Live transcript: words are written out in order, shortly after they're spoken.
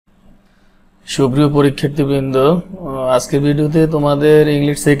সুপ্রিয় পরীক্ষার্থীবৃন্দ, আজকের ভিডিওতে তোমাদের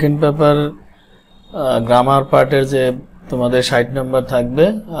ইংলিশ সেকেন্ড পেপার গ্রামার পার্টের যে তোমাদের 60 নাম্বার থাকবে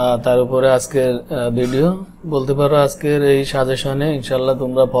তার উপরে আজকের ভিডিও বলতে পারো। আজকের এই সাজেশনে ইনশাআল্লাহ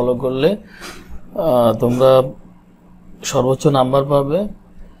তোমরা ফলো করলে তোমরা সর্বোচ্চ নাম্বার পাবে।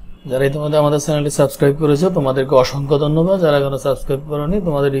 যারা ইতিমধ্যে আমাদের চ্যানেলটি সাবস্ক্রাইব করেছো তোমাদেরকে অসংখ্য ধন্যবাদ। যারা এখনো সাবস্ক্রাইব করোনি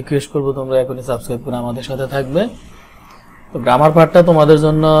তোমাদের রিকোয়েস্ট করবো তোমরা এখনই সাবস্ক্রাইব করে আমাদের সাথে থাকবে। তো গ্রামার পার্টটা তোমাদের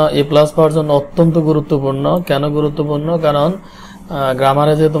জন্য এ প্লাস পাওয়ার জন্য অত্যন্ত গুরুত্বপূর্ণ। কেন গুরুত্বপূর্ণ? কারণ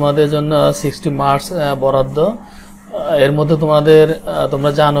গ্রামারে যে তোমাদের জন্য 60 মার্কস বরাদ্দ, এর মধ্যে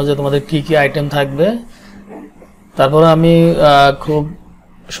তোমরা জানো যে তোমাদের কি কি আইটেম থাকবে। তারপরে আমি খুব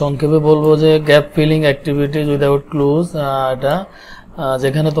সংক্ষেপে বলবো যে gap filling activities without clues, এটা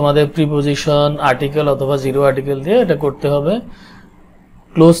যেখানে তোমাদের প্রিপোজিশন, আর্টিকেল অথবা জিরো আর্টিকেল দিয়ে এটা করতে হবে।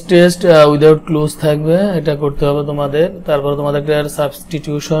 ক্লোজ টেস্ট উইদাউট ক্লোজ থাকবে, এটা করতে হবে তোমাদের। তারপরে তোমাদের একটা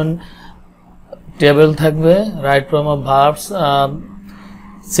সাবস্টিটিউশন টেবিল থাকবে, right form of verbs,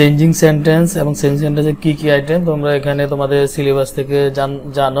 changing sentence এবং চেঞ্জিং সেন্টেন্সের কী কী আইটেম তোমরা এখানে তোমাদের সিলেবাস থেকে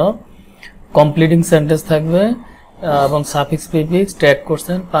জানো। কমপ্লিটিং সেন্টেন্স থাকবে এবং suffix, prefix, tag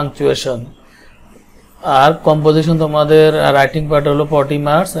question, punctuation. আর কম্পোজিশন তোমাদের রাইটিং পার্ট হলো 40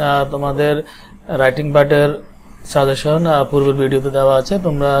 মার্কস। তোমাদের রাইটিং পার্টের সাজেশন পূর্বের ভিডিওতে দেওয়া আছে,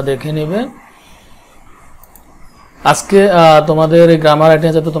 তোমরা দেখে নিবে। আজকে তোমাদের এই গ্রামার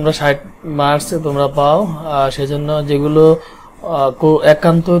আইটেম যাতে তোমরা 60 মার্কস তোমরা পাও, সেজন্য যেগুলো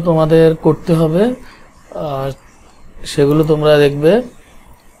একান্ত তোমাদের করতে হবে সেগুলো তোমরা দেখবে।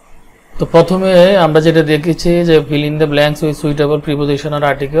 তো প্রথমে আমরা যেটা দেখেছি যে fill in the blanks with suitable preposition or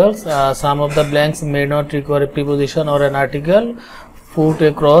articles. Some of the blanks may not require a preposition or an article. Put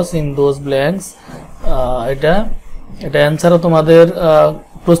a cross in those blanks. এটা অ্যান্সারও তোমাদের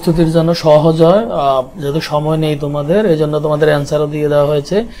প্রস্তুতির জন্য সহজ হয়, যেহেতু সময় নেই তোমাদের, এই জন্য তোমাদের অ্যান্সারও দিয়ে দেওয়া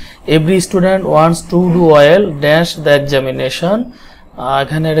হয়েছে। Every student wants to do well dash the examination.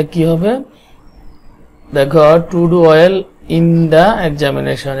 এখানে এটা কি হবে দেখো, to do well in the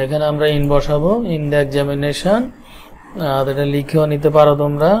examination, এখানে আমরা ইন বসাবো, ইন দ্য এক্সামিনেশন। এটা লিখেও নিতে পারো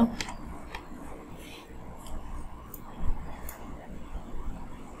তোমরা।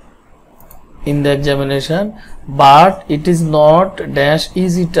 In the examination, but it is not dash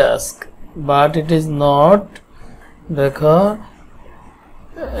easy task, but it is not, দেখো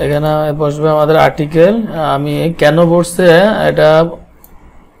এখানে বসবে আমাদের আর্টিকেল। আমি কেন বসছে এটা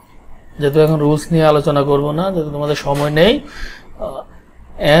যেহেতু এখন রুলস নিয়ে আলোচনা করব না, যেহেতু তোমাদের সময় নেই।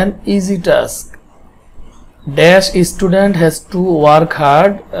 an easy task, dash student has to work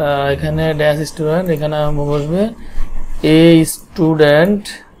hard, এখানে dash student, এখানে বসবে a student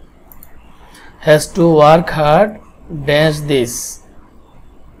has to work hard dash this,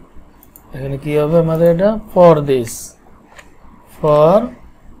 এখানে কি হবে আমাদের এটা for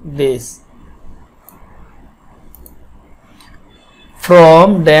this from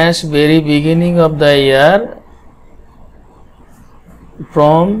dash very beginning of the year,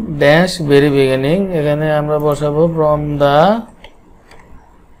 from dash very beginning, এখানে আমরা বসাবো from the,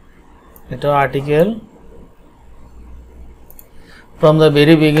 এটা article. From the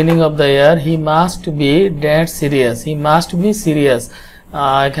very beginning of the year he must be that serious, he must be serious,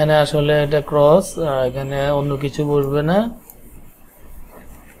 এখানে আসলে এটা cross, এখানে অন্য কিছু বসবে না।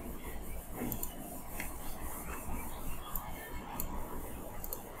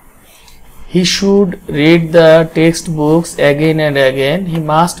 He should read the textbooks again and again. He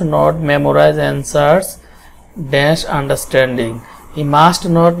must not memorize answers dash understanding, he must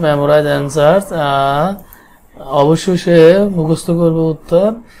not memorize answers, অবশ্যই সে মুখস্থ করবে উত্তর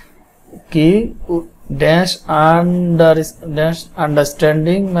কি ড্যাশ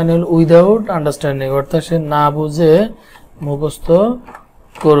আন্ডারস্ট্যান্ডিং, মানে উইদাউট আন্ডারস্ট্যান্ডিং, অর্থাৎ সে না বুঝে মুখস্থ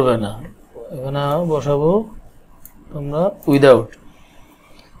করবে না। এখানে বসাবো তোমরা without.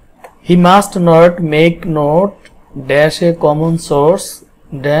 He must not make note dash a common source,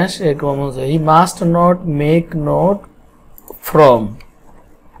 dash a common source, he must not make note from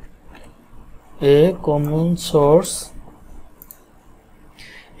a common source.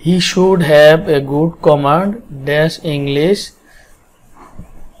 He should have a good command dash English,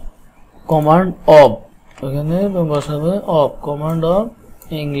 command of, এখানে বসাবে of, command of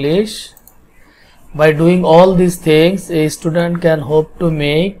English. By doing all these things a student can hope to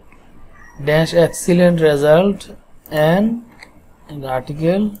make dash excellent result and the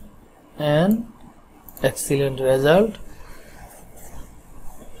article and excellent result.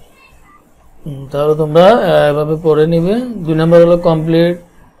 তাহলে তোমরা এভাবে পড়ে নিবে। 2 নম্বর হলো complete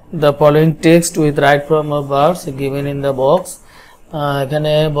the following text with right form of verbs given in the box.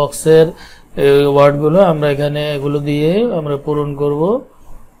 এখানে বক্সের ওয়ার্ডগুলো আমরা এখানে এগুলো দিয়ে আমরা পূরণ করব।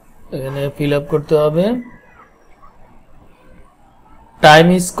 এখানে ফিল আপ করতে হবে। Time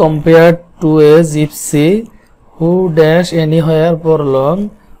is compared two A gypsy who dash anywhere for long.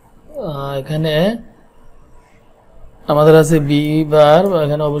 এখানে আমাদের আছে বি বার,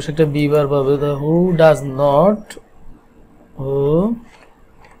 এখানে অবশ্যই একটা বি বার পাবে। Who does not,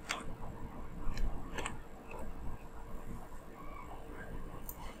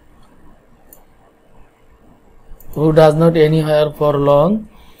 who does not anywhere for long.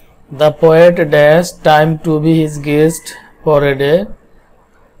 The poet dash time to be his guest for a day.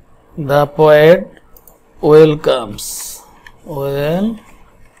 The poet welcomes,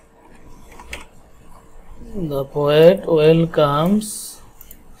 the poet welcomes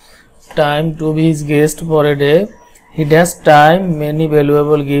time to be his guest for a day. He dash time many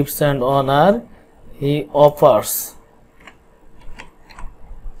valuable gifts and honor. He offers,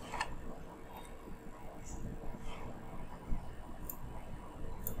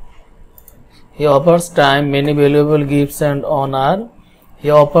 he offers time many valuable gifts and honor. He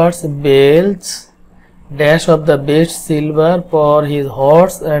offers bells dash of the best silver for his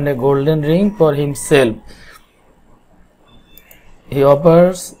horse and a golden ring for himself. He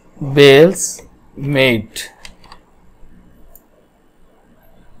offers bells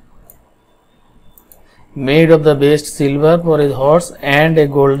made of the best silver for his horse and a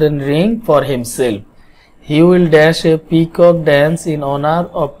golden ring for himself. He will dash a peacock dance in honor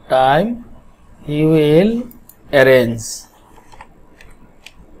of time. He will arrange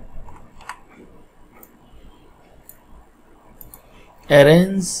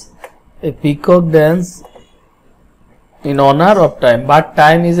a peacock dance in honor of time. But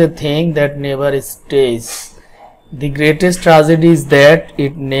time is a thing that never stays. The greatest tragedy is that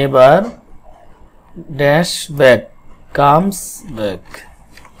it never dash back, comes back.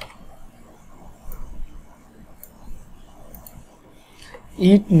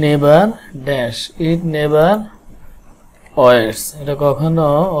 It never dash, it never waits. এটা কখনো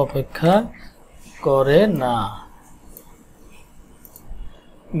অপেক্ষা করে না।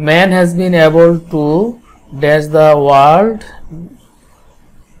 Man has been able to dash the world.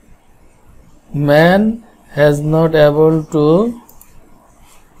 Man has not able to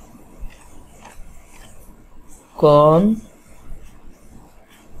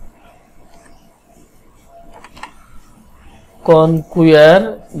conquer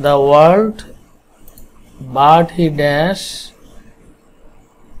the world, but he dash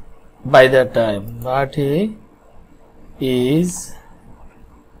by the time, but he is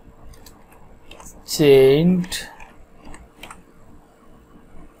chained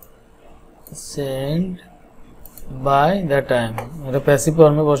by the time. এটা passive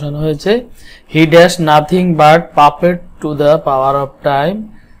ফর্মে বসানো হয়েছে। He dash nothing but puppet to the power of time.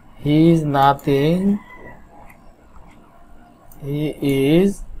 He is nothing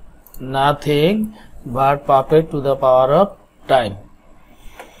but puppet to the power of time.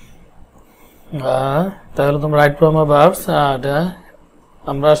 তাহলে তোমরা right form of verbs, এটা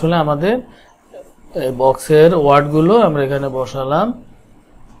আমরা আসলে আমাদের বক্সের ওয়ার্ডগুলো আমরা এখানে বসালাম।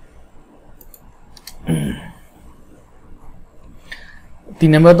 3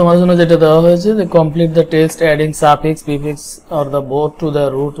 নম্বর তোমাদের জন্য যেটা দেওয়া হয়েছে যে complete the text adding suffix, prefix or the both to the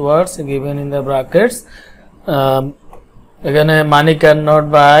root words given in the brackets. এখানে money can not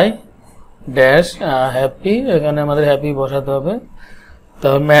by dash happy, এখানে আমাদের হ্যাপি বসাতে হবে।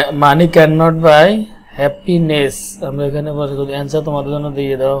 তাহলে money can not by happiness, আমরা এখানে বসাতে হবে। অ্যান্সার তোমাদের জন্য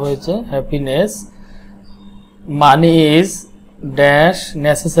দিয়ে দেওয়া হয়েছে happiness. Money is dash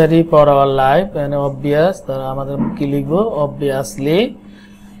necessary for our life, এখানে অবভিয়াস, তাহলে আমাদের কি লিখবো obviously.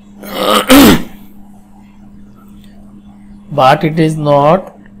 But it is not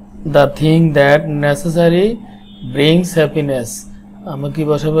the thing that necessary brings happiness, আমরা কি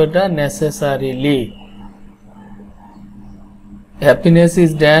বসাবো এটা necessarily. Happiness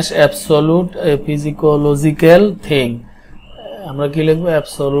is dash absolute A physiological thing, আমরা কি লিখবো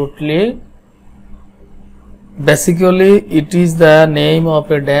absolutely. Basically, it is the name of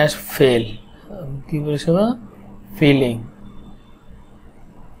a dash fail. কি বলছিবা failing.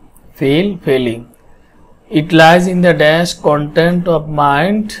 It lies in the dash content of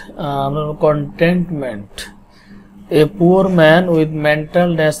mind, contentment. A poor man with mental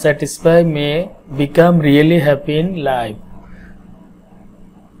dash satisfied may become really happy in life.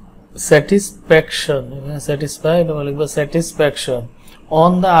 Satisfaction.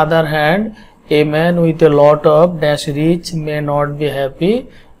 On the other hand, a man with a lot of dash rich may not be happy.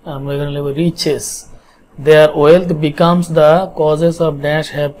 Riches. Their wealth becomes the causes of dash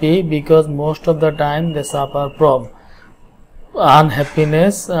happy because most of the time they suffer from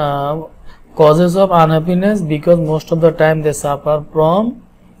unhappiness. Causes of unhappiness because most of the time they suffer from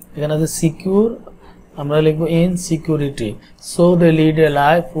এখানে আছে secure, আমরা লিখবো in security. So they lead a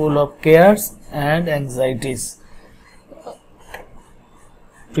life full of cares and anxieties.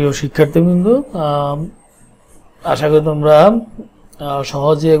 প্রিয় শিক্ষার্থীবৃন্দু, আশা করি তোমরা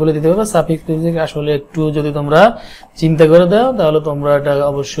সহজে এগুলো দিতে পারবে। সাফিক্স প্রিফিক্স আসলে একটু যদি তোমরা চিন্তা করে দাও তাহলে তোমরা এটা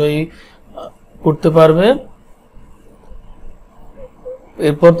অবশ্যই করতে পারবে।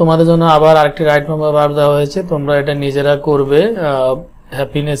 এরপর তোমাদের জন্য আবার আরেকটি রাইট ফর্ম বা ভার্ব দেওয়া হয়েছে, তোমরা এটা নিজেরা করবে।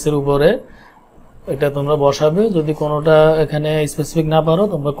 হ্যাপিনেসের উপরে এটা তোমরা বসাবে। যদি কোনোটা এখানে স্পেসিফিক না পারো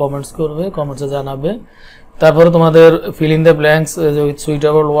তোমরা কমেন্টস করবে, কমেন্টসে জানাবে। তারপরে তোমাদের fill in the blanks with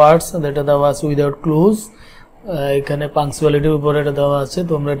suitable words, যেটা দেওয়া আছে উইদাউট ক্লুজ। এখানে পাংচুয়ালিটির উপরে এটা দেওয়া আছে,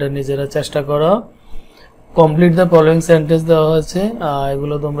 তোমরা এটা নিজেরা চেষ্টা করো। কমপ্লিট দ্য ফলোয়িং সেন্টেন্স দেওয়া হয়েছে,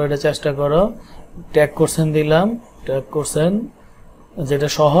 এগুলো তোমরা এটা চেষ্টা করো। ট্যাগ কোশ্চেন দিলাম, ট্যাগ কোশ্চেন যেটা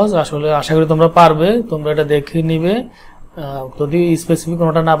সহজ, আসলে আশা করি তোমরা পারবে। তোমরা এটা দেখে নিবে, যদি স্পেসিফিক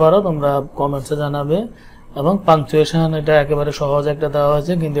কোনোটা না পারো তোমরা কমেন্টসে জানাবে। এবং পাংচুয়েশন এটা একেবারে সহজ একটা দেওয়া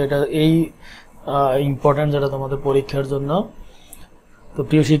হয়েছে, কিন্তু এটা এই ইম্পর্টেন্ট যেটা তোমাদের পরীক্ষার জন্য। তো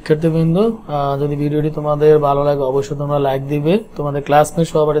প্রিয় শিক্ষার্থীবৃন্দ, যদি ভিডিওটি তোমাদের ভালো লাগে অবশ্যই তোমরা লাইক দিবে, তোমাদের ক্লাসমেট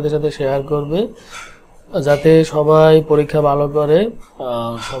সহপাঠীদের সাথে শেয়ার করবে, যাতে সবাই পরীক্ষা ভালো করে।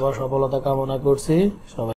 সবার সফলতা কামনা করছি। সবাই